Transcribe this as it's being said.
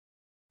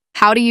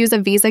How to use a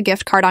Visa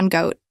gift card on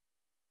Goat.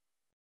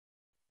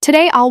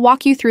 Today, I'll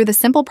walk you through the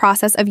simple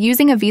process of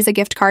using a Visa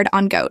gift card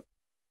on Goat.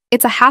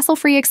 It's a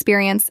hassle-free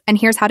experience, and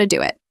here's how to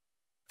do it.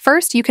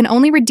 First, you can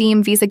only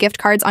redeem Visa gift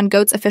cards on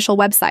Goat's official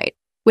website,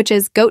 which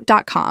is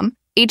goat.com,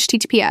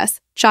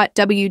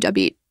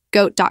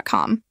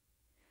 https://www.goat.com.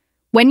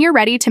 When you're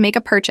ready to make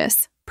a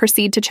purchase,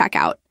 proceed to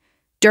checkout.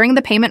 During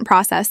the payment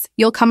process,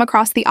 you'll come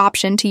across the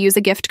option to use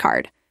a gift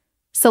card.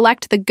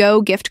 Select the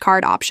Go Gift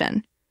Card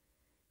option.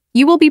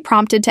 You will be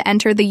prompted to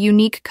enter the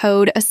unique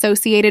code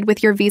associated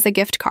with your Visa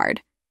gift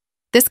card.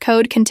 This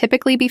code can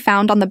typically be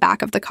found on the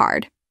back of the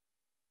card.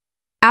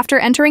 After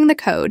entering the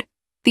code,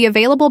 the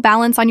available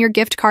balance on your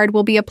gift card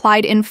will be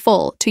applied in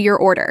full to your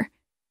order.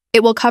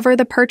 It will cover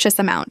the purchase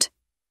amount.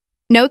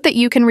 Note that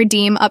you can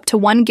redeem up to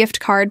 1 gift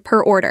card per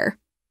order.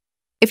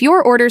 If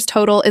your order's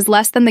total is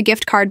less than the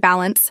gift card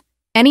balance,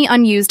 any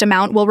unused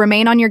amount will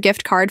remain on your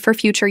gift card for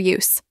future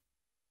use.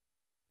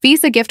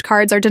 Visa gift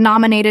cards are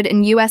denominated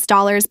in US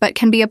dollars but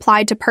can be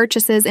applied to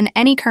purchases in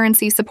any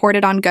currency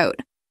supported on Goat.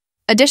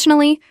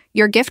 Additionally,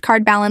 your gift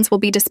card balance will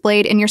be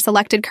displayed in your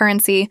selected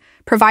currency,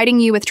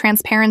 providing you with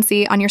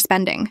transparency on your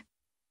spending.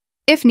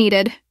 If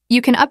needed,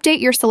 you can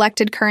update your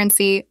selected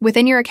currency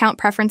within your account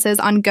preferences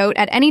on Goat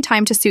at any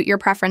time to suit your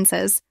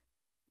preferences.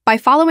 By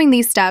following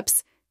these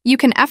steps, you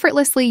can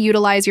effortlessly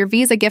utilize your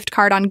Visa gift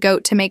card on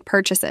Goat to make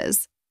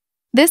purchases.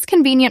 This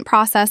convenient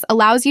process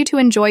allows you to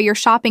enjoy your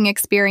shopping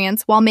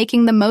experience while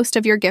making the most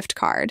of your gift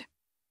card.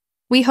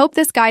 We hope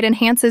this guide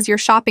enhances your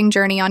shopping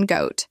journey on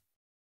Goat.